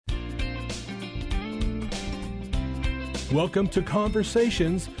Welcome to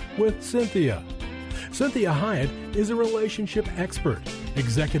Conversations with Cinthia. Cinthia Hyatt is a relationship expert,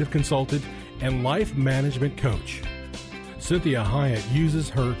 executive consultant, and life management coach. Cinthia Hyatt uses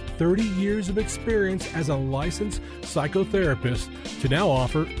her 30 years of experience as a licensed psychotherapist to now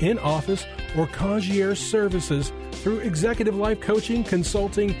offer in-office or concierge services through executive life coaching,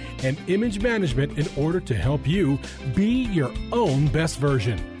 consulting, and image management in order to help you be your own best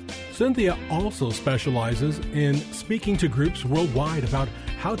version. Cinthia also specializes in speaking to groups worldwide about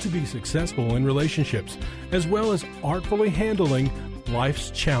how to be successful in relationships, as well as artfully handling life's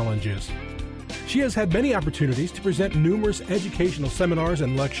challenges. She has had many opportunities to present numerous educational seminars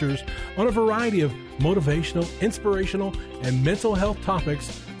and lectures on a variety of motivational, inspirational, and mental health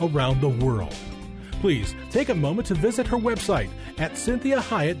topics around the world. Please take a moment to visit her website at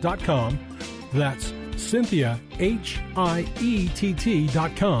CinthiaHyatt.com. That's Cinthia,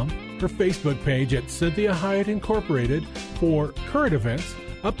 HIETT.com. Her Facebook page at Cinthia Hyatt Incorporated for current events,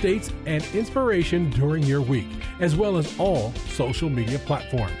 updates, and inspiration during your week, as well as all social media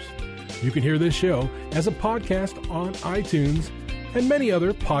platforms. You can hear this show as a podcast on iTunes and many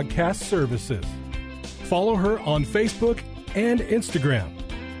other podcast services. Follow her on Facebook and Instagram.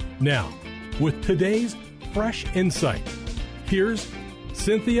 Now, with today's fresh insight, here's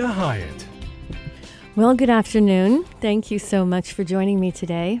Cinthia Hyatt. Well, good afternoon. Thank you so much for joining me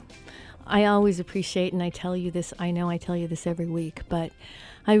today. I always appreciate, and I tell you this, I know I tell you this every week, but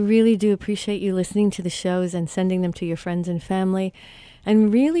I really do appreciate you listening to the shows and sending them to your friends and family,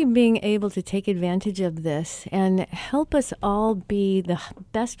 and really being able to take advantage of this and help us all be the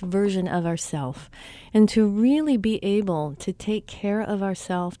best version of ourselves, and to really be able to take care of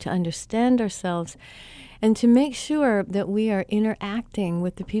ourselves, to understand ourselves, and to make sure that we are interacting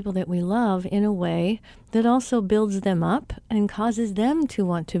with the people that we love in a way that also builds them up and causes them to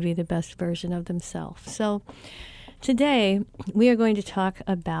want to be the best version of themselves. So today we are going to talk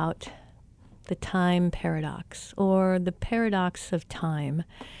about the time paradox, or the paradox of time.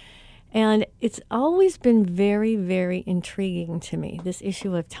 And it's always been very, very intriguing to me, this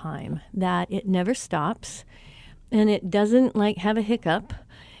issue of time, that it never stops and it doesn't have a hiccup.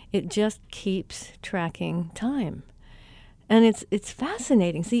 It just keeps tracking time. And it's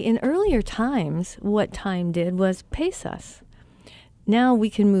fascinating. See, in earlier times, what time did was pace us. Now we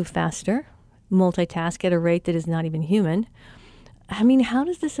can move faster, multitask at a rate that is not even human. I mean, how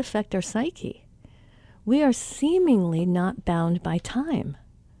does this affect our psyche? We are seemingly not bound by time.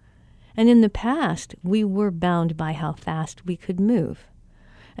 And in the past, we were bound by how fast we could move.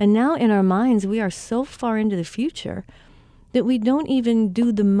 And now in our minds, we are so far into the future that we don't even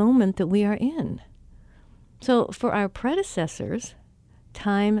do the moment that we are in. So for our predecessors,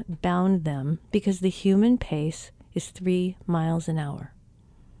 time bound them because the human pace is 3 miles an hour.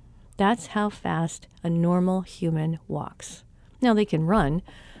 That's how fast a normal human walks. Now they can run,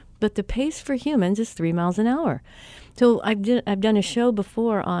 but the pace for humans is 3 miles an hour. So I've done a show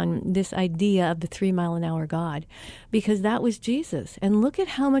before on this idea of the 3 mile an hour God, because that was Jesus. And look at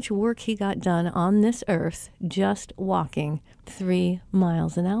how much work he got done on this earth just walking 3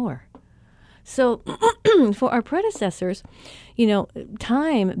 miles an hour. So for our predecessors,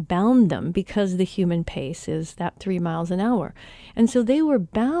 time bound them because the human pace is that 3 miles an hour. And so they were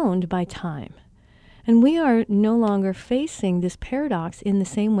bound by time. And we are no longer facing this paradox in the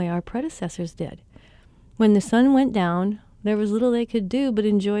same way our predecessors did. When the sun went down, there was little they could do but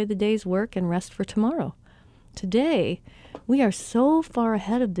enjoy the day's work and rest for tomorrow. Today, we are so far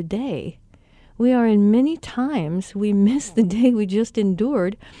ahead of the day. We are in many times, we miss the day we just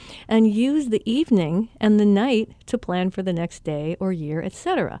endured and use the evening and the night to plan for the next day or year,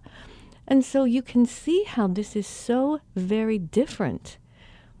 etc. And so you can see how this is so very different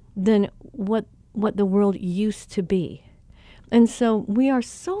than what the world used to be. And so we are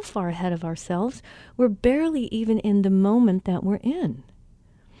so far ahead of ourselves, we're barely even in the moment that we're in.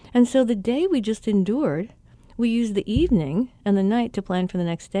 And so the day we just endured, we use the evening and the night to plan for the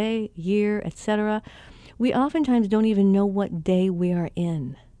next day, year, etc. We oftentimes don't even know what day we are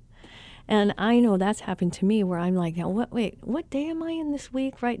in. And I know that's happened to me where I'm like, what day am I in this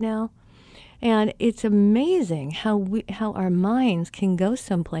week right now? And it's amazing how our minds can go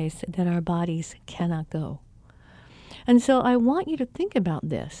someplace that our bodies cannot go. And so I want you to think about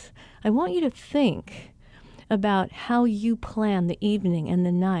this. I want you to think about how you plan the evening and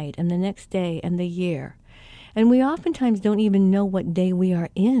the night and the next day and the year. And we oftentimes don't even know what day we are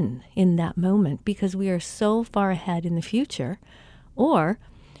in that moment because we are so far ahead in the future, or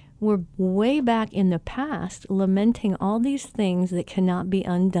we're way back in the past lamenting all these things that cannot be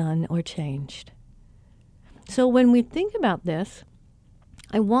undone or changed. So when we think about this,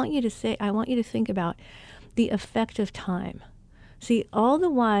 I want you to think about the effect of time. See, all the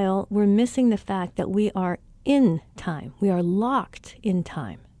while we're missing the fact that we are in time. We are locked in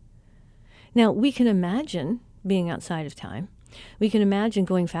time. Now, we can imagine being outside of time. We can imagine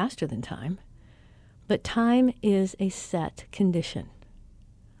going faster than time. But time is a set condition.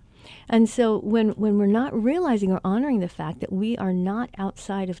 And so when we're not realizing or honoring the fact that we are not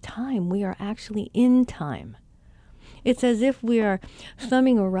outside of time, we are actually in time. It's as if we are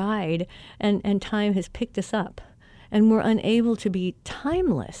thumbing a ride and time has picked us up and we're unable to be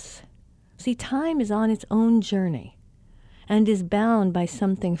timeless. See, time is on its own journey and is bound by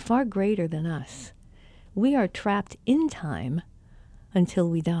something far greater than us. We are trapped in time until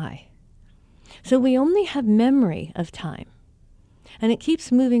we die. So we only have memory of time. And it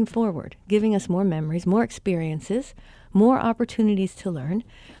keeps moving forward, giving us more memories, more experiences, more opportunities to learn.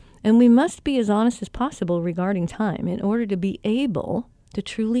 And we must be as honest as possible regarding time in order to be able to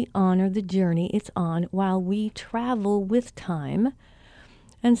truly honor the journey it's on while we travel with time.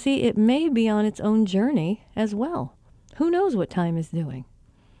 And see, it may be on its own journey as well. Who knows what time is doing?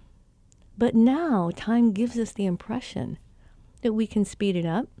 But now time gives us the impression that we can speed it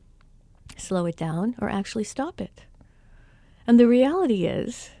up, slow it down, or actually stop it. And the reality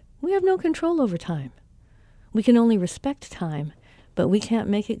is, we have no control over time. We can only respect time, but we can't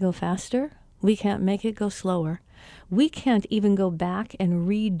make it go faster. We can't make it go slower. We can't even go back and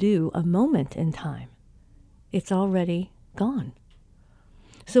redo a moment in time. It's already gone.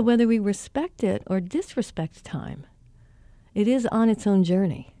 So whether we respect it or disrespect time, it is on its own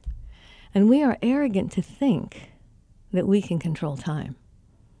journey. And we are arrogant to think that we can control time.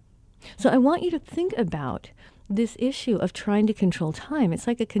 So I want you to think about this issue of trying to control time. It's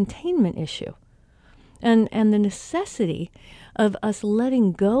like a containment issue. And the necessity of us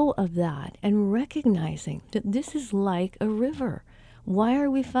letting go of that and recognizing that this is like a river. Why are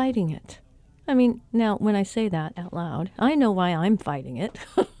we fighting it? I mean, now, when I say that out loud, I know why I'm fighting it.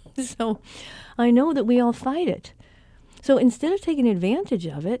 So I know that we all fight it. So instead of taking advantage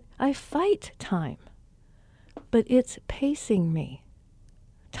of it, I fight time. But it's pacing me.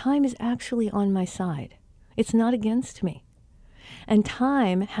 Time is actually on my side. It's not against me. And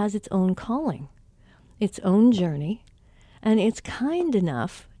time has its own calling, its own journey, and it's kind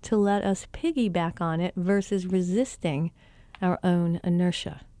enough to let us piggyback on it versus resisting our own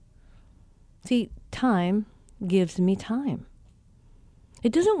inertia. See, time gives me time.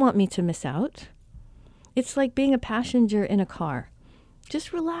 It doesn't want me to miss out. It's like being a passenger in a car.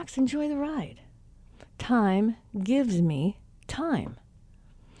 Just relax, enjoy the ride. Time gives me time.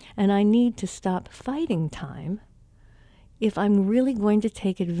 And I need to stop fighting time if I'm really going to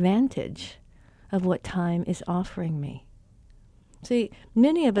take advantage of what time is offering me. See,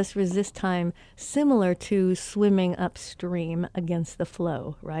 many of us resist time similar to swimming upstream against the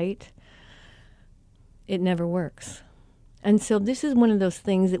flow, right? It never works. And so this is one of those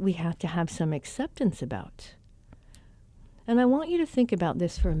things that we have to have some acceptance about. And I want you to think about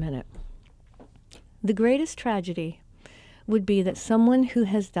this for a minute. The greatest tragedy would be that someone who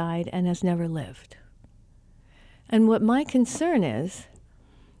has died and has never lived. And what my concern is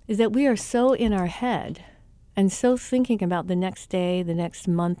that we are so in our head and so thinking about the next day, the next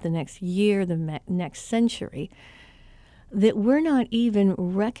month, the next year, the next century, that we're not even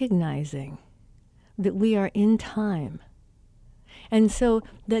recognizing that we are in time. And so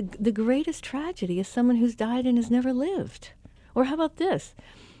the greatest tragedy is someone who's died and has never lived. Or how about this?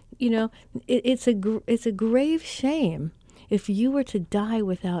 You know, it's a grave shame if you were to die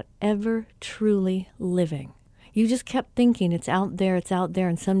without ever truly living. You just kept thinking it's out there,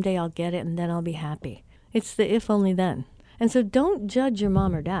 and someday I'll get it and then I'll be happy. It's the if only then. And so don't judge your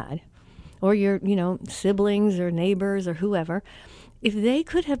mom or dad or your, siblings or neighbors or whoever. If they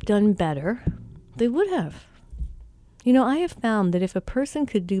could have done better, they would have. I have found that if a person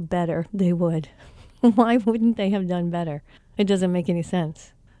could do better, they would. Why wouldn't they have done better? It doesn't make any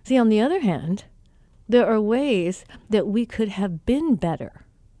sense. See, on the other hand, there are ways that we could have been better.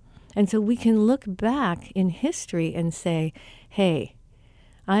 And so we can look back in history and say, hey,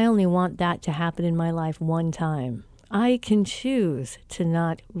 I only want that to happen in my life one time. I can choose to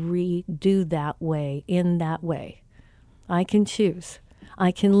not redo that way in that way. I can choose.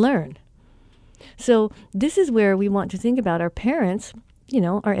 I can learn. So this is where we want to think about our parents,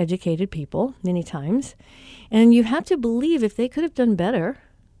 are educated people many times. And you have to believe if they could have done better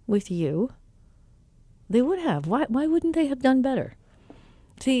with you, they would have. Why wouldn't they have done better?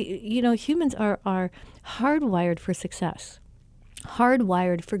 See, humans are hardwired for success,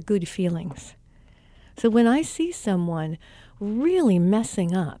 hardwired for good feelings. So when I see someone really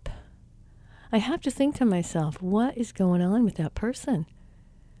messing up, I have to think to myself, what is going on with that person?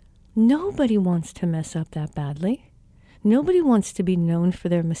 Nobody wants to mess up that badly. Nobody wants to be known for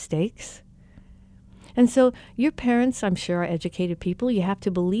their mistakes. And so your parents, I'm sure, are educated people. You have to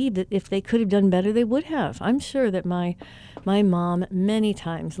believe that if they could have done better, they would have. I'm sure that my mom many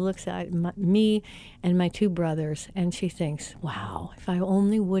times looks at me and my two brothers and she thinks, wow, if I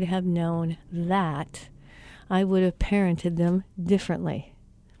only would have known that, I would have parented them differently.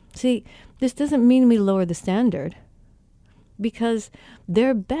 See, this doesn't mean we lower the standard, because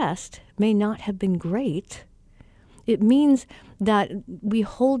their best may not have been great. It means that we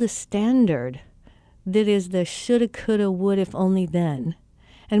hold a standard that is the shoulda, coulda, would, if only then.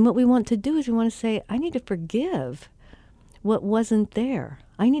 And what we want to do is we want to say, I need to forgive what wasn't there.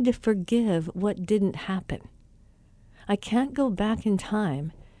 I need to forgive what didn't happen. I can't go back in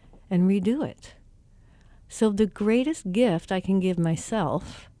time and redo it. So the greatest gift I can give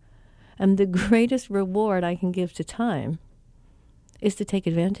myself and the greatest reward I can give to time is to take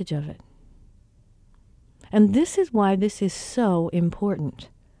advantage of it. And this is why this is so important,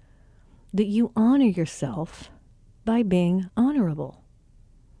 that you honor yourself by being honorable,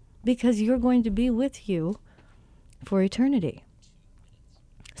 because you're going to be with you for eternity.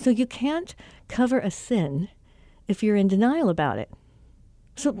 So you can't cover a sin if you're in denial about it.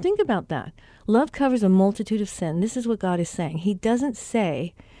 So think about that. Love covers a multitude of sin. This is what God is saying. He doesn't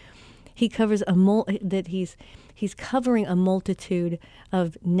say he covers that he's covering a multitude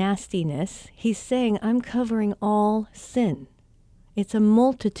of nastiness. He's saying, I'm covering all sin. It's a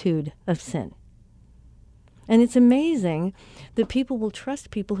multitude of sin. And it's amazing that people will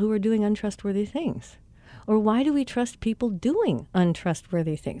trust people who are doing untrustworthy things. Or why do we trust people doing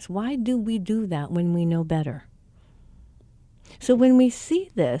untrustworthy things? Why do we do that when we know better? So when we see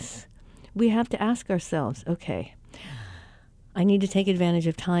this, we have to ask ourselves, okay, I need to take advantage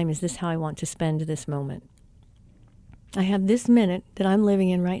of time. Is this how I want to spend this moment? I have this minute that I'm living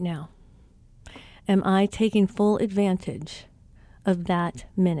in right now. Am I taking full advantage of that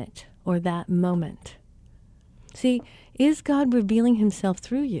minute or that moment? See, is God revealing himself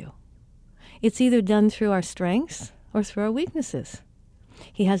through you? It's either done through our strengths or through our weaknesses.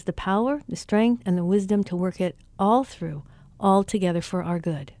 He has the power, the strength, and the wisdom to work it all through, all together for our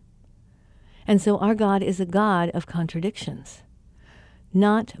good. And so our God is a God of contradictions.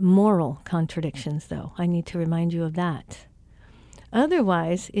 Not moral contradictions, though. I need to remind you of that.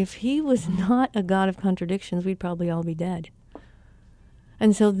 Otherwise, if he was not a God of contradictions, we'd probably all be dead.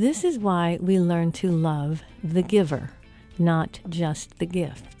 And so this is why we learn to love the giver, not just the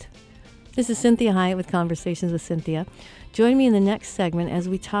gift. This is Cinthia Hiett with Conversations with Cinthia. Join me in the next segment as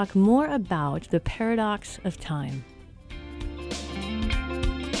we talk more about the paradox of time.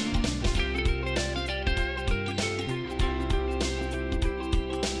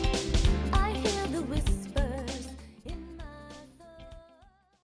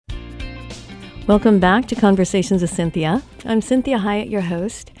 Welcome back to Conversations with Cinthia. I'm Cinthia Hiett, your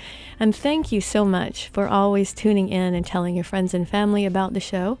host, and thank you so much for always tuning in and telling your friends and family about the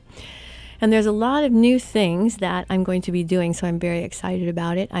show. And there's a lot of new things that I'm going to be doing, so I'm very excited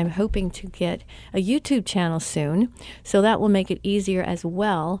about it. I'm hoping to get a YouTube channel soon, so that will make it easier as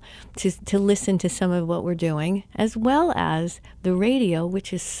well to listen to some of what we're doing, as well as the radio,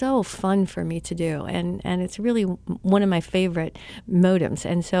 which is so fun for me to do, and it's really one of my favorite modems.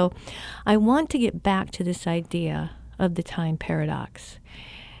 And so I want to get back to this idea of the time paradox.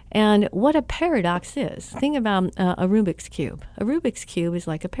 And what a paradox is. Think about a Rubik's Cube. A Rubik's Cube is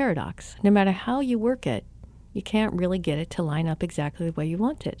like a paradox. No matter how you work it, you can't really get it to line up exactly the way you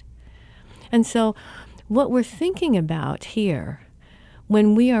want it. And so what we're thinking about here,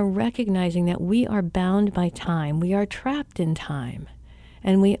 when we are recognizing that we are bound by time, we are trapped in time,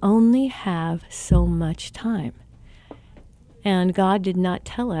 and we only have so much time. And God did not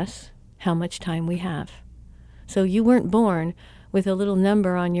tell us how much time we have. So you weren't born with a little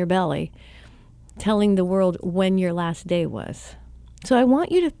number on your belly telling the world when your last day was. So I want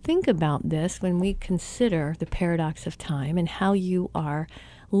you to think about this when we consider the paradox of time and how you are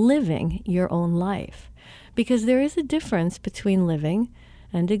living your own life. Because there is a difference between living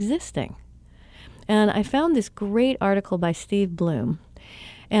and existing. And I found this great article by Steve Bloom.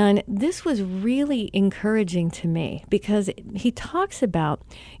 And this was really encouraging to me because he talks about,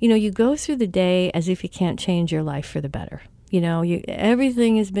 you go through the day as if you can't change your life for the better.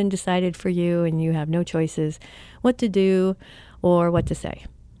 Everything has been decided for you and you have no choices what to do or what to say.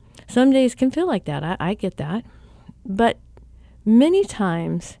 Some days can feel like that. I get that. But many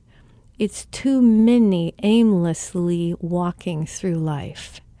times it's too many aimlessly walking through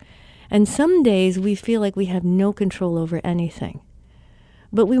life. And some days we feel like we have no control over anything.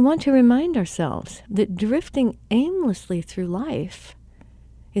 But we want to remind ourselves that drifting aimlessly through life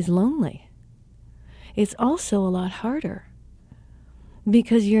is lonely. It's also a lot harder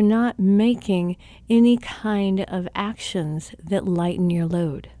because you're not making any kind of actions that lighten your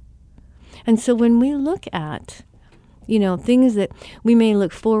load. And so when we look at, things that we may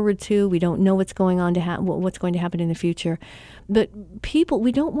look forward to, we don't know what's going on what's going to happen in the future, but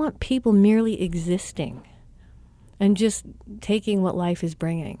we don't want people merely existing and just taking what life is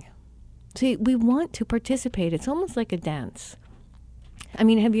bringing. See, we want to participate. It's almost like a dance. I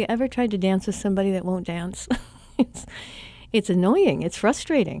mean, have you ever tried to dance with somebody that won't dance? It's annoying. It's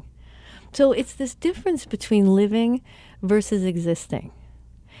frustrating. So it's this difference between living versus existing.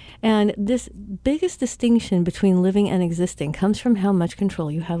 And this biggest distinction between living and existing comes from how much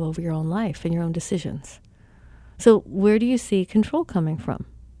control you have over your own life and your own decisions. So where do you see control coming from?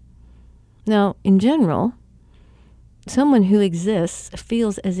 Now, in general, someone who exists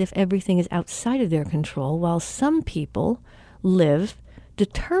feels as if everything is outside of their control, while some people live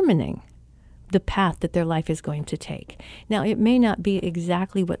determining the path that their life is going to take. Now, it may not be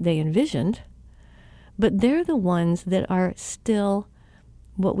exactly what they envisioned, but they're the ones that are still,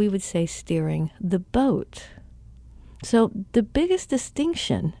 what we would say, steering the boat. So the biggest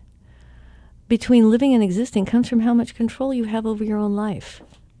distinction between living and existing comes from how much control you have over your own life.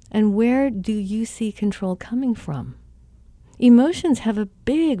 And where do you see control coming from? Emotions have a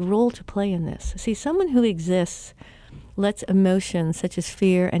big role to play in this. See, someone who exists lets emotions such as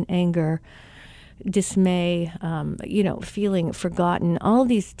fear and anger, dismay, feeling forgotten, all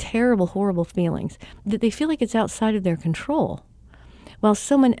these terrible, horrible feelings, that they feel like it's outside of their control. While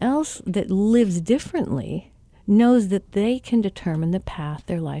someone else that lives differently knows that they can determine the path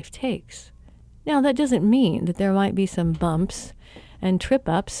their life takes. Now, that doesn't mean that there might be some bumps and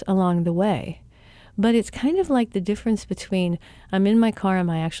trip-ups along the way, but it's kind of like the difference between I'm in my car, am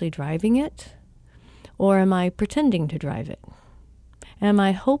I actually driving it? Or am I pretending to drive it? Am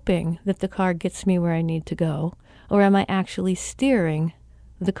I hoping that the car gets me where I need to go? Or am I actually steering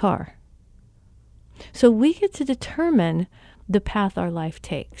the car? So we get to determine the path our life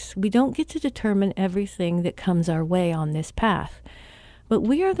takes. We don't get to determine everything that comes our way on this path. But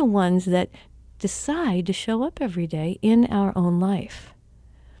we are the ones that decide to show up every day in our own life.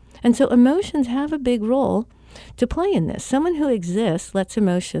 And so emotions have a big role to play in this. Someone who exists lets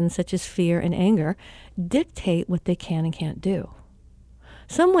emotions such as fear and anger dictate what they can and can't do.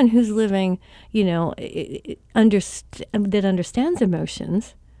 Someone who's living, that understands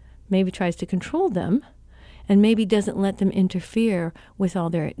emotions, maybe tries to control them, and maybe doesn't let them interfere with all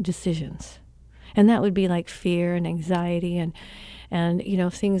their decisions. And that would be like fear and anxiety and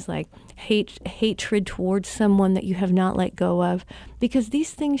things like hatred towards someone that you have not let go of, because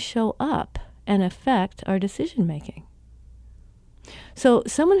these things show up and affect our decision making. So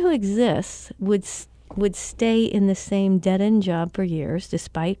someone who exists would stay in the same dead-end job for years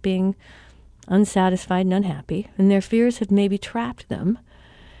despite being unsatisfied and unhappy, and their fears have maybe trapped them,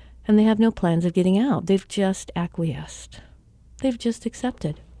 and they have no plans of getting out. They've just acquiesced. They've just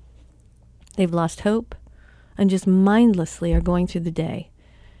accepted. They've lost hope and just mindlessly are going through the day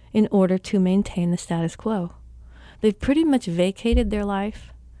in order to maintain the status quo. They've pretty much vacated their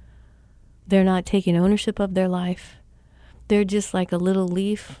life. They're not taking ownership of their life. They're just like a little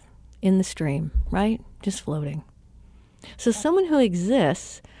leaf in the stream, right? Just floating. So someone who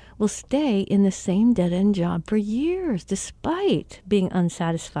exists will stay in the same dead-end job for years despite being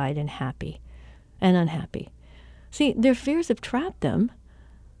unsatisfied and unhappy. See, their fears have trapped them,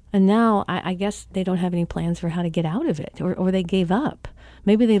 and now I guess they don't have any plans for how to get out of it, or they gave up.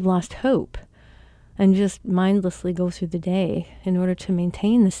 Maybe they've lost hope and just mindlessly go through the day in order to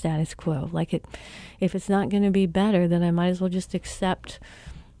maintain the status quo. If it's not going to be better, then I might as well just accept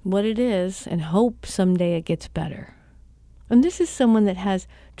what it is and hope someday it gets better. And this is someone that has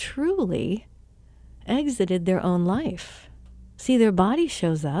truly exited their own life. See, their body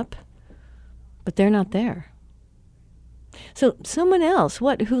shows up, but they're not there. So someone else,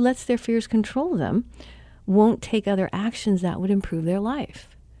 who lets their fears control them, won't take other actions that would improve their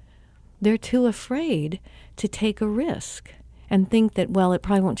life. They're too afraid to take a risk and think that, well, it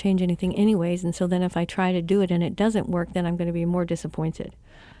probably won't change anything anyways, and so then if I try to do it and it doesn't work, then I'm going to be more disappointed.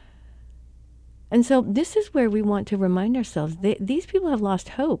 And so this is where we want to remind ourselves, these people have lost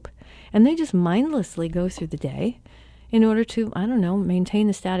hope, and they just mindlessly go through the day in order to, maintain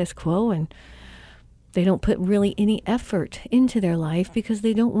the status quo, and they don't put really any effort into their life because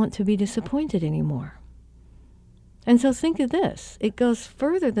they don't want to be disappointed anymore. And so think of this. It goes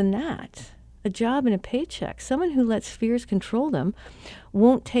further than that. A job and a paycheck. Someone who lets fears control them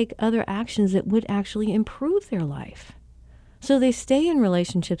won't take other actions that would actually improve their life. So they stay in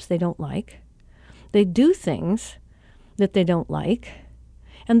relationships they don't like. They do things that they don't like.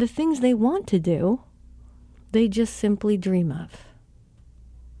 And the things they want to do, they just simply dream of.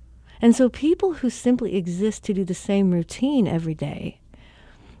 And so people who simply exist to do the same routine every day,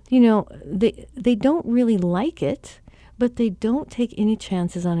 they don't really like it, but they don't take any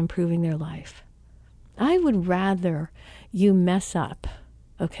chances on improving their life. I would rather you mess up,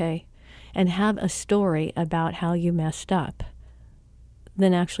 okay, and have a story about how you messed up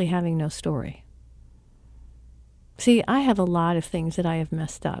than actually having no story. See, I have a lot of things that I have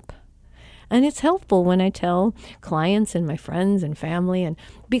messed up. And it's helpful when I tell clients and my friends and family, and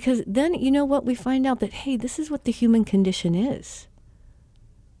because then, you know what, we find out that, hey, this is what the human condition is.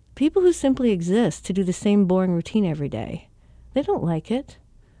 People who simply exist to do the same boring routine every day, they don't like it.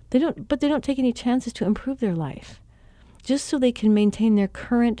 But they don't take any chances to improve their life, just so they can maintain their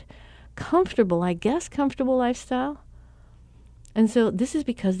current comfortable lifestyle. And so this is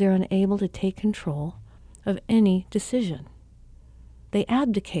because they're unable to take control of any decision. They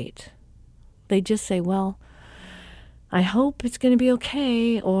abdicate. They just say, well, I hope it's going to be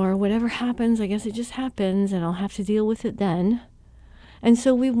okay, or whatever happens, I guess it just happens, and I'll have to deal with it then. And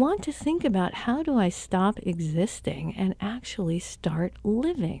so we want to think about, how do I stop existing and actually start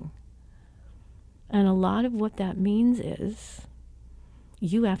living? And a lot of what that means is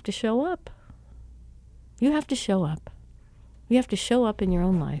you have to show up. You have to show up. You have to show up in your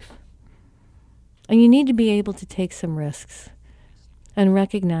own life. And you need to be able to take some risks and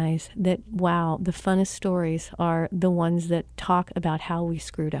recognize that, wow, the funnest stories are the ones that talk about how we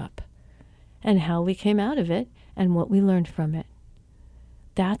screwed up and how we came out of it and what we learned from it.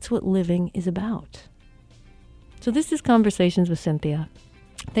 That's what living is about. So this is Conversations with Cinthia.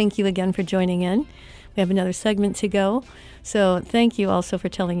 Thank you again for joining in. We have another segment to go. So thank you also for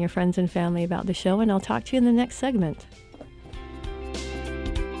telling your friends and family about the show, and I'll talk to you in the next segment.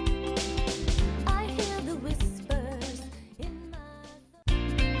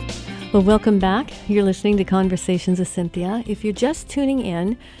 Well, welcome back. You're listening to Conversations with Cinthia. If you're just tuning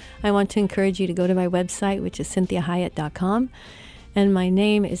in, I want to encourage you to go to my website, which is CinthiaHyatt.com. And my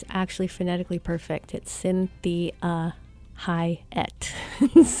name is actually phonetically perfect. It's Cinthia Hyatt.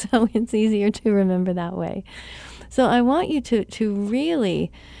 So it's easier to remember that way. So I want you to really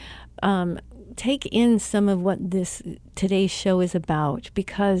take in some of what today's show is about,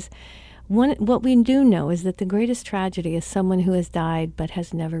 because what we do know is that the greatest tragedy is someone who has died but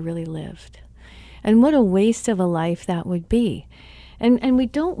has never really lived. And what a waste of a life that would be. And we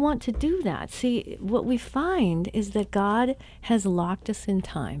don't want to do that. See, what we find is that God has locked us in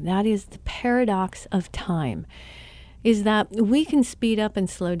time. That is the paradox of time, is that we can speed up and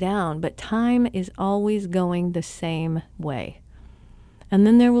slow down, but time is always going the same way. And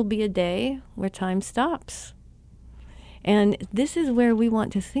then there will be a day where time stops. And this is where we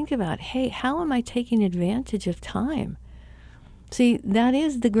want to think about, hey, how am I taking advantage of time? See, that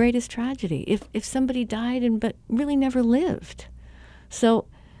is the greatest tragedy, if somebody died but really never lived. So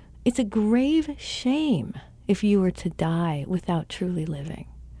it's a grave shame if you were to die without truly living.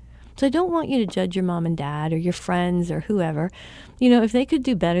 So I don't want you to judge your mom and dad or your friends or whoever. If they could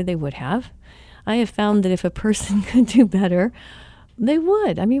do better, they would have. I have found that if a person could do better, they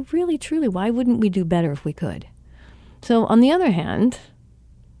would. I mean, really, truly, why wouldn't we do better if we could? So on the other hand,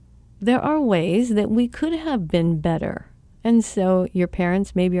 there are ways that we could have been better. And so your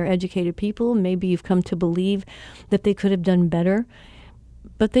parents maybe are educated people. Maybe you've come to believe that they could have done better,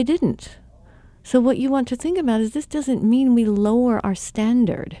 but they didn't. So what you want to think about is, this doesn't mean we lower our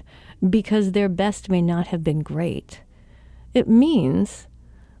standard because their best may not have been great. It means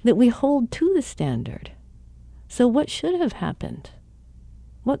that we hold to the standard. So what should have happened?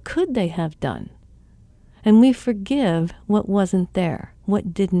 What could they have done? And we forgive what wasn't there,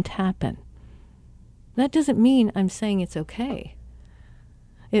 what didn't happen. That doesn't mean I'm saying it's okay.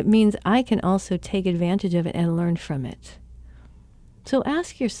 It means I can also take advantage of it and learn from it. So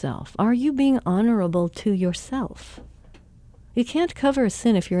ask yourself, are you being honorable to yourself? You can't cover a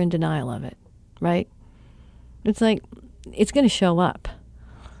sin if you're in denial of it, right? It's like, it's going to show up.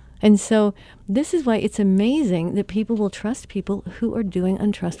 And so this is why it's amazing that people will trust people who are doing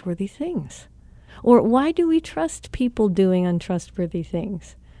untrustworthy things. Or why do we trust people doing untrustworthy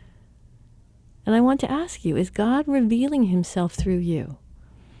things? And I want to ask you, is God revealing himself through you?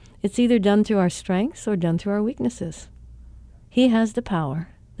 It's either done through our strengths or done through our weaknesses. He has the power,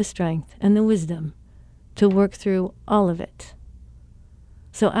 the strength, and the wisdom to work through all of it.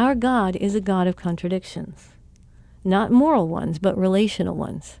 So our God is a God of contradictions. Not moral ones, but relational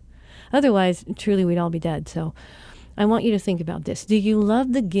ones. Otherwise, truly, we'd all be dead. So I want you to think about this. Do you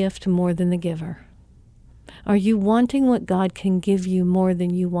love the gift more than the giver? Are you wanting what God can give you more than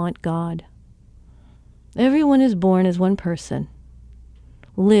you want God? Everyone is born as one person.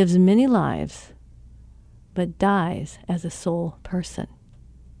 lives many lives, but dies as a sole person.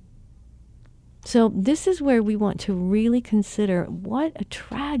 So this is where we want to really consider what a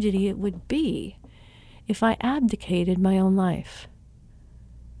tragedy it would be if I abdicated my own life.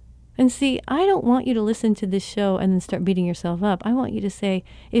 And see, I don't want you to listen to this show and then start beating yourself up. I want you to say,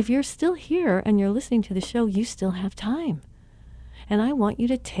 if you're still here and you're listening to the show, you still have time. And I want you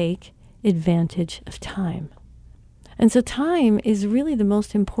to take advantage of time. And so time is really the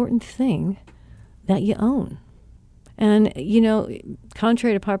most important thing that you own. And,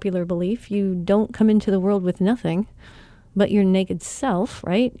 contrary to popular belief, you don't come into the world with nothing but your naked self,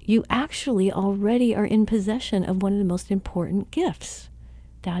 right? You actually already are in possession of one of the most important gifts.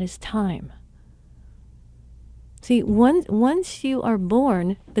 That is time. See, once you are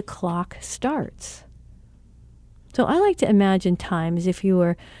born, the clock starts. So I like to imagine time as if you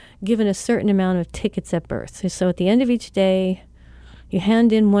were given a certain amount of tickets at birth. So at the end of each day, you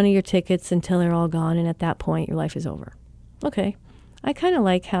hand in one of your tickets until they're all gone, and at that point, your life is over. Okay. I kind of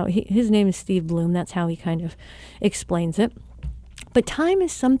like how his name is Steve Bloom. That's how he kind of explains it. But time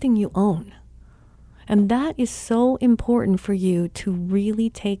is something you own. And that is so important for you to really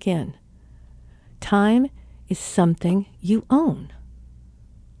take in. Time is something you own.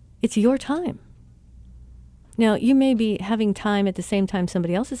 It's your time. Now, you may be having time at the same time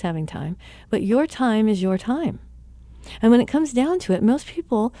somebody else is having time, but your time is your time. And when it comes down to it, most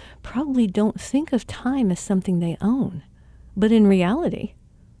people probably don't think of time as something they own. But in reality,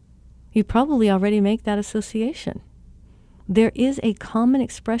 you probably already make that association. There is a common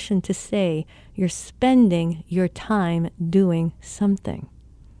expression to say you're spending your time doing something.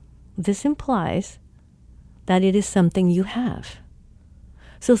 This implies that it is something you have.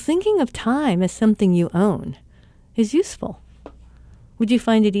 So thinking of time as something you own is useful. Would you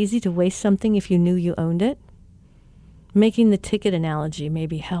find it easy to waste something if you knew you owned it? Making the ticket analogy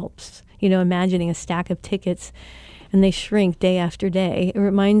maybe helps. Imagining a stack of tickets and they shrink day after day. It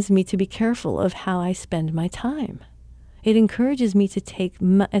reminds me to be careful of how I spend my time. It encourages me to take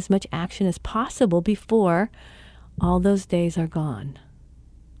as much action as possible before all those days are gone.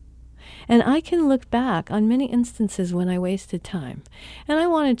 And I can look back on many instances when I wasted time. And I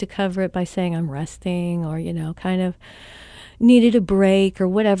wanted to cover it by saying I'm resting or, kind of needed a break or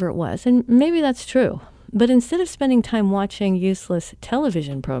whatever it was. And maybe that's true. But instead of spending time watching useless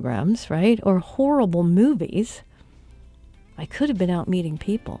television programs, right, or horrible movies, I could have been out meeting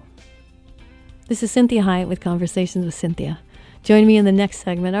people. This is Cinthia Hyatt with Conversations with Cinthia. Join me in the next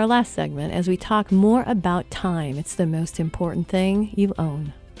segment, our last segment, as we talk more about time. It's the most important thing you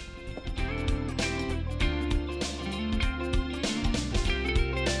own.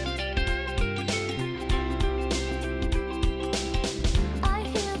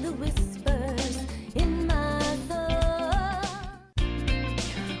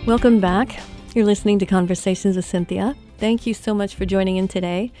 Welcome back. You're listening to Conversations with Cinthia. Thank you so much for joining in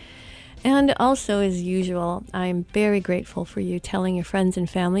today. And also, as usual, I'm very grateful for you telling your friends and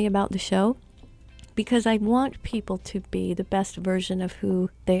family about the show, because I want people to be the best version of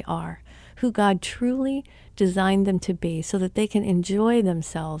who they are, who God truly designed them to be, so that they can enjoy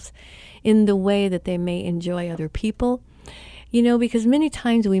themselves in the way that they may enjoy other people. Because many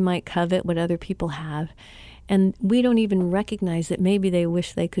times we might covet what other people have, and we don't even recognize that maybe they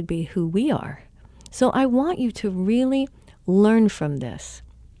wish they could be who we are. So I want you to really learn from this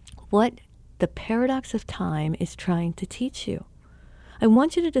what the paradox of time is trying to teach you. I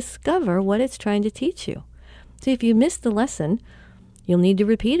want you to discover what it's trying to teach you. So if you missed the lesson, you'll need to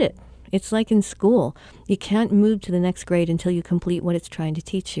repeat it. It's like in school. You can't move to the next grade until you complete what it's trying to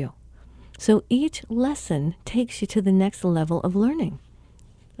teach you. So each lesson takes you to the next level of learning,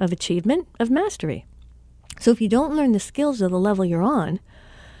 of achievement, of mastery. So if you don't learn the skills of the level you're on,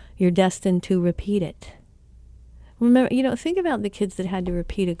 you're destined to repeat it. Remember, think about the kids that had to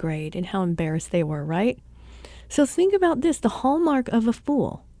repeat a grade and how embarrassed they were, right? So think about this, the hallmark of a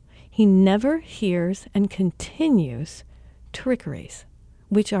fool. He never hears and continues trickeries,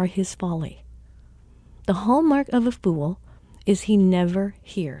 which are his folly. The hallmark of a fool is he never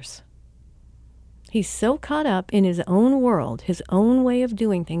hears. He's so caught up in his own world, his own way of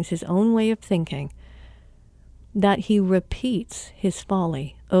doing things, his own way of thinking, that he repeats his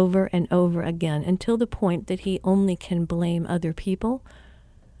folly over and over again until the point that he only can blame other people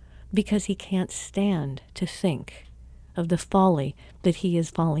because he can't stand to think of the folly that he is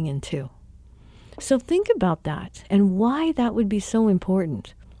falling into. So think about that and why that would be so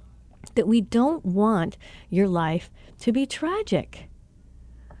important, that we don't want your life to be tragic.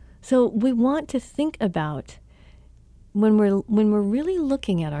 So we want to think about when we're really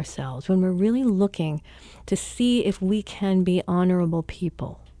looking at ourselves, when we're really looking to see if we can be honorable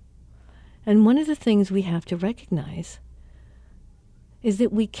people. And one of the things we have to recognize is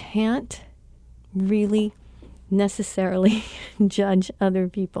that we can't really necessarily judge other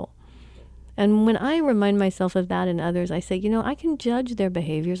people. And when I remind myself of that in others, I say, I can judge their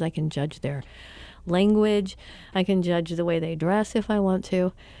behaviors, I can judge their language, I can judge the way they dress if I want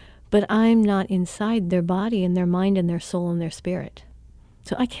to, but I'm not inside their body and their mind and their soul and their spirit.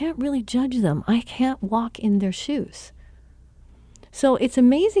 So I can't really judge them. I can't walk in their shoes. So it's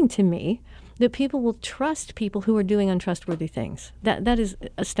amazing to me that people will trust people who are doing untrustworthy things. That is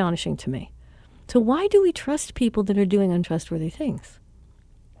astonishing to me. So why do we trust people that are doing untrustworthy things?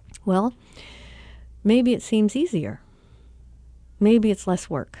 Well, maybe it seems easier. Maybe it's less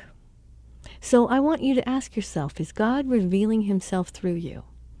work. So I want you to ask yourself, is God revealing himself through you?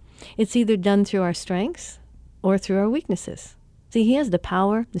 It's either done through our strengths or through our weaknesses. See, he has the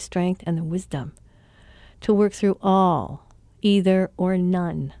power, the strength, and the wisdom to work through all, either or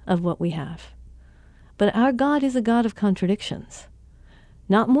none of what we have. But our God is a God of contradictions,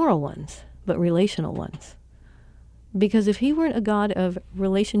 not moral ones, but relational ones. Because if he weren't a God of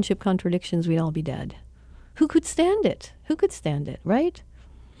relationship contradictions, we'd all be dead. Who could stand it? Who could stand it, right?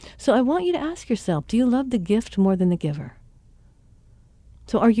 So I want you to ask yourself, do you love the gift more than the giver?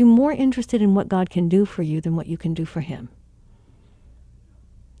 So are you more interested in what God can do for you than what you can do for him?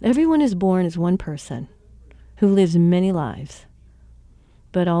 Everyone is born as one person who lives many lives,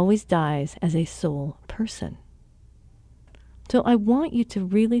 but always dies as a sole person. So I want you to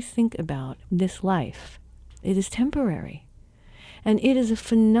really think about this life. It is temporary, and it is a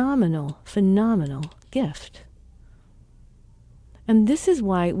phenomenal, phenomenal gift. And this is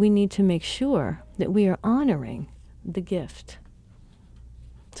why we need to make sure that we are honoring the gift.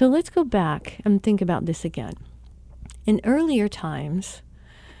 So let's go back and think about this again. In earlier times,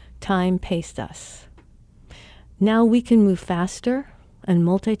 time paced us. Now we can move faster and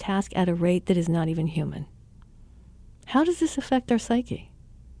multitask at a rate that is not even human. How does this affect our psyche?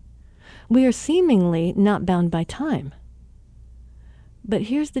 We are seemingly not bound by time. But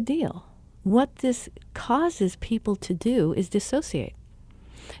here's the deal. What this causes people to do is dissociate.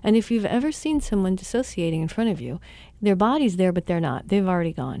 And if you've ever seen someone dissociating in front of you, their body's there, but they're not. They've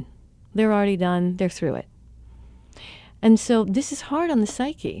already gone. They're already done. They're through it. And so this is hard on the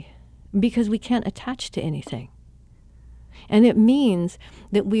psyche because we can't attach to anything. And it means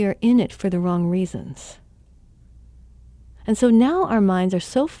that we are in it for the wrong reasons. And so now our minds are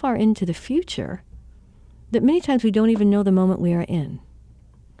so far into the future that many times we don't even know the moment we are in.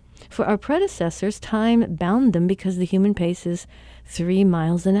 For our predecessors, time bound them because the human pace is 3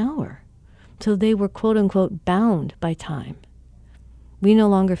 miles an hour. So they were, quote unquote, bound by time. We no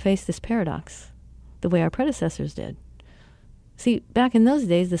longer face this paradox the way our predecessors did. See, back in those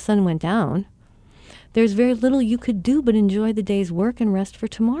days, the sun went down. There's very little you could do but enjoy the day's work and rest for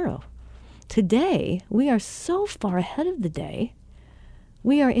tomorrow. Today, we are so far ahead of the day.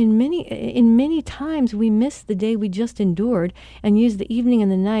 We are in many times we miss the day we just endured and use the evening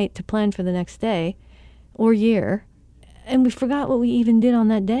and the night to plan for the next day or year, and we forgot what we even did on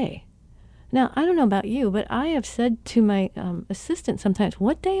that day. Now, I don't know about you, but I have said to my assistant sometimes,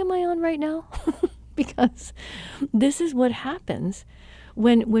 what day am I on right now? Because this is what happens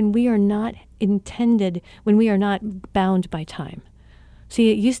when we are not when we are not bound by time. See,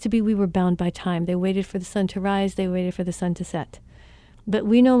 it used to be we were bound by time. They waited for the sun to rise, they waited for the sun to set. But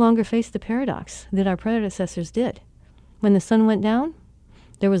we no longer face the paradox that our predecessors did. When the sun went down,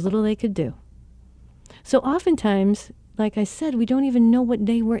 there was little they could do. So oftentimes, like I said, we don't even know what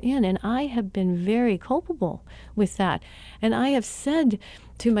day we're in, and I have been very culpable with that. And I have said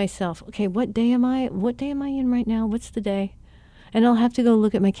to myself, okay, what day am I in right now? What's the day? And I'll have to go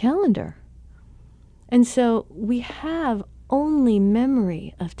look at my calendar. And so we have only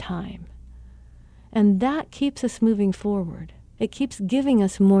memory of time. And that keeps us moving forward. It keeps giving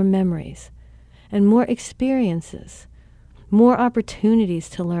us more memories and more experiences, more opportunities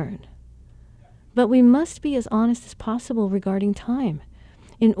to learn. But we must be as honest as possible regarding time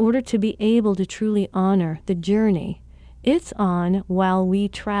in order to be able to truly honor the journey it's on while we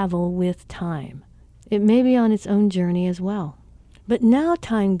travel with time. It may be on its own journey as well. But now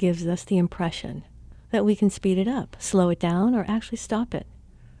time gives us the impression that we can speed it up, slow it down, or actually stop it.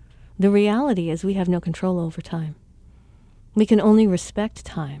 The reality is we have no control over time. We can only respect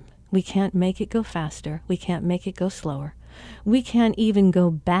time. We can't make it go faster. We can't make it go slower. We can't even go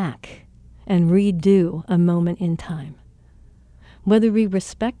back and redo a moment in time. Whether we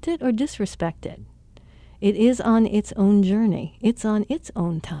respect it or disrespect it, it is on its own journey. It's on its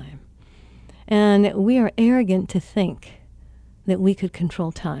own time. And we are arrogant to think that we could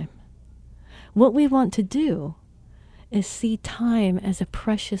control time. What we want to do is see time as a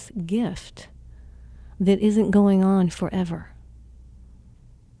precious gift that isn't going on forever.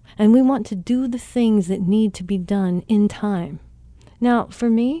 And we want to do the things that need to be done in time. Now, for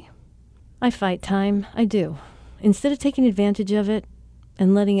me, I fight time. I do. Instead of taking advantage of it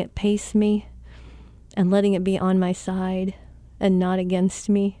and letting it pace me and letting it be on my side and not against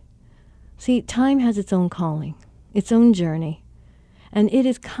me. See, time has its own calling, its own journey, and it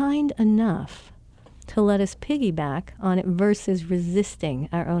is kind enough to let us piggyback on it versus resisting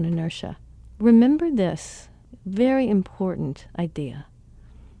our own inertia. Remember this very important idea.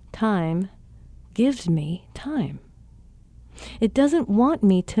 Time gives me time. It doesn't want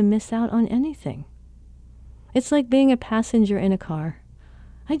me to miss out on anything. It's like being a passenger in a car.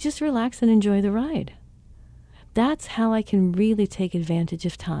 I just relax and enjoy the ride. That's how I can really take advantage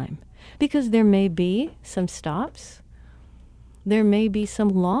of time. Because there may be some stops. There may be some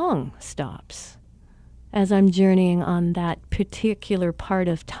long stops as I'm journeying on that particular part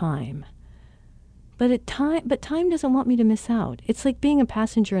of time. But time doesn't want me to miss out. It's like being a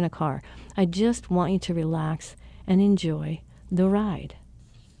passenger in a car. I just want you to relax and enjoy the ride.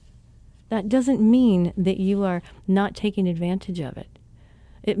 That doesn't mean that you are not taking advantage of it.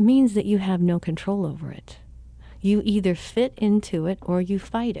 It means that you have no control over it. You either fit into it or you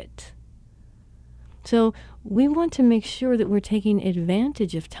fight it. So we want to make sure that we're taking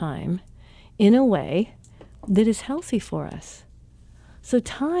advantage of time in a way that is healthy for us. So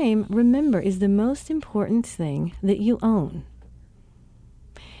time, remember, is the most important thing that you own.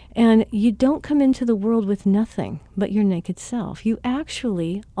 And you don't come into the world with nothing but your naked self. You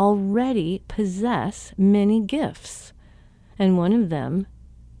actually already possess many gifts. And one of them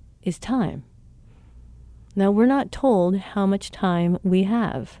is time. Now, we're not told how much time we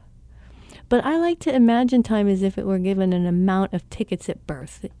have. But I like to imagine time as if it were given an amount of tickets at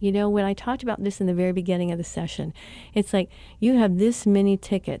birth. You know, when I talked about this in the very beginning of the session, it's like you have this many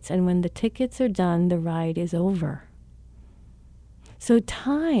tickets, and when the tickets are done, the ride is over. So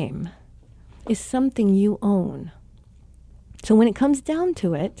time is something you own. So when it comes down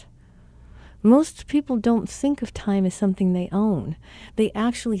to it, most people don't think of time as something they own. They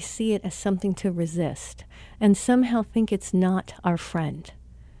actually see it as something to resist and somehow think it's not our friend.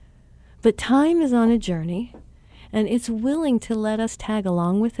 But time is on a journey, and it's willing to let us tag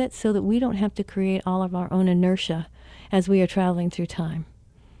along with it so that we don't have to create all of our own inertia as we are traveling through time,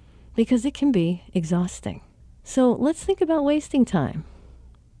 because it can be exhausting. So let's think about wasting time.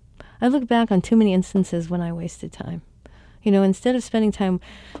 I look back on too many instances when I wasted time. You know, instead of spending time,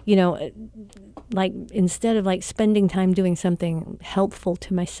 instead of spending time doing something helpful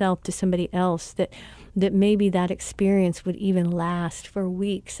to myself, to somebody else, that maybe that experience would even last for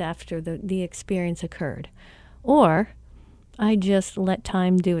weeks after the experience occurred. Or I just let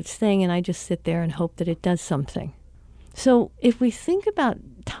time do its thing and I just sit there and hope that it does something. So if we think about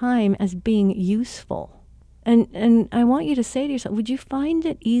time as being useful, and I want you to say to yourself, would you find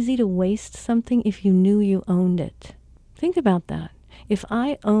it easy to waste something if you knew you owned it? Think about that. If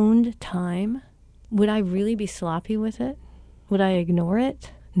I owned time, would I really be sloppy with it? Would I ignore it?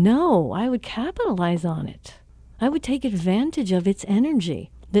 No, I would capitalize on it. I would take advantage of its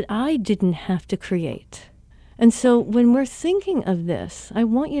energy that I didn't have to create. And so when we're thinking of this, I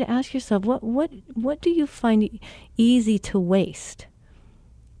want you to ask yourself, what do you find easy to waste?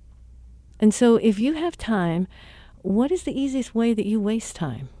 And so if you have time, what is the easiest way that you waste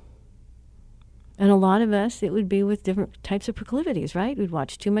time? And a lot of us, it would be with different types of proclivities, right? We'd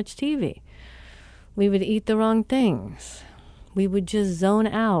watch too much TV. We would eat the wrong things. We would just zone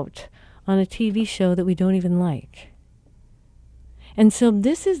out on a TV show that we don't even like. And so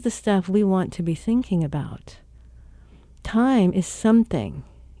this is the stuff we want to be thinking about. Time is something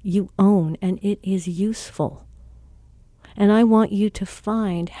you own, and it is useful. And I want you to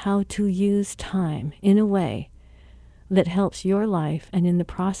find how to use time in a way that helps your life and in the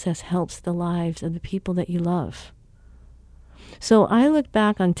process helps the lives of the people that you love. So I look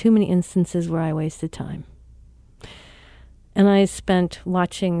back on too many instances where I wasted time. And I spent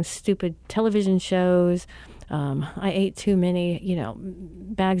watching stupid television shows. I ate too many,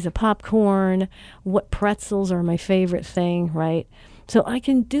 bags of popcorn. What pretzels are my favorite thing, right? So I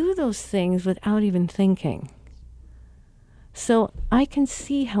can do those things without even thinking. So I can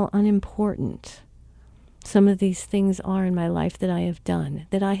see how unimportant some of these things are in my life that I have done,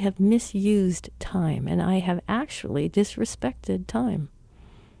 that I have misused time, and I have actually disrespected time.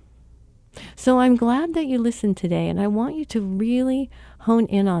 So I'm glad that you listened today, and I want you to really hone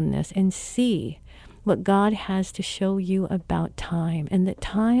in on this and see what God has to show you about time, and that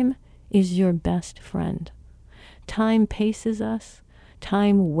time is your best friend. Time paces us.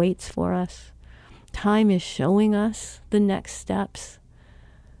 Time waits for us. Time is showing us the next steps.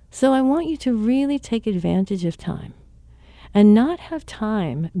 So I want you to really take advantage of time and not have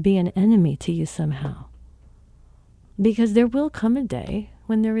time be an enemy to you somehow. Because there will come a day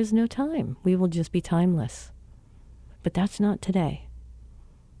when there is no time. We will just be timeless. But that's not today.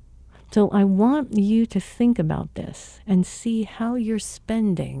 So I want you to think about this and see how you're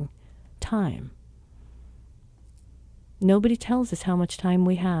spending time. Nobody tells us how much time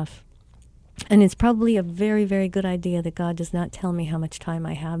we have. And it's probably a very, very good idea that God does not tell me how much time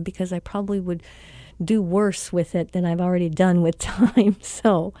I have, because I probably would do worse with it than I've already done with time.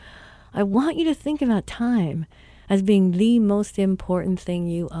 So I want you to think about time as being the most important thing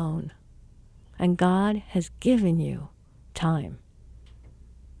you own. And God has given you time.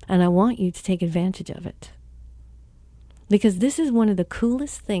 And I want you to take advantage of it. Because this is one of the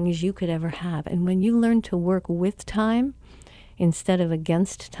coolest things you could ever have. And when you learn to work with time instead of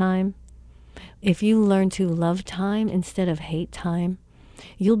against time, if you learn to love time instead of hate time,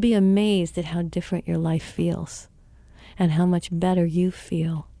 you'll be amazed at how different your life feels and how much better you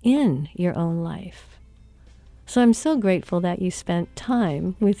feel in your own life. So I'm so grateful that you spent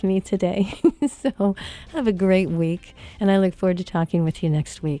time with me today. So have a great week, and I look forward to talking with you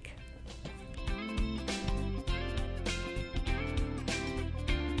next week.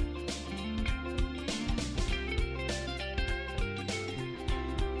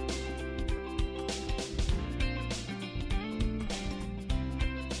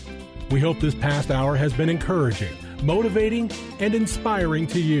 We hope this past hour has been encouraging, motivating, and inspiring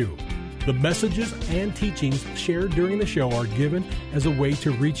to you. The messages and teachings shared during the show are given as a way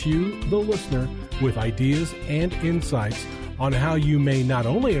to reach you, the listener, with ideas and insights on how you may not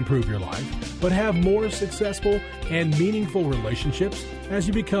only improve your life, but have more successful and meaningful relationships as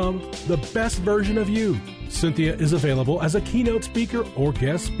you become the best version of you. Cinthia is available as a keynote speaker or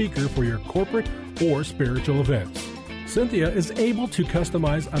guest speaker for your corporate or spiritual events. Cinthia is able to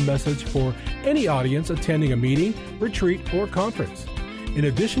customize a message for any audience attending a meeting, retreat, or conference. In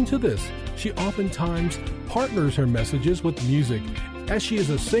addition to this, she oftentimes partners her messages with music, as she is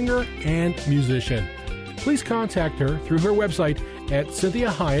a singer and musician. Please contact her through her website at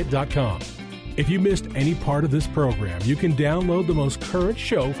CinthiaHyatt.com. If you missed any part of this program, you can download the most current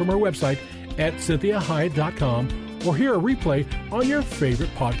show from her website at CinthiaHyatt.com or hear a replay on your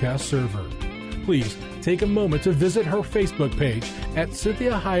favorite podcast server. Please take a moment to visit her Facebook page at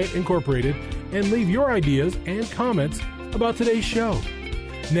Cinthia Hyatt Incorporated and leave your ideas and comments about today's show.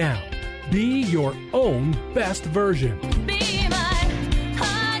 Now, be your own best version.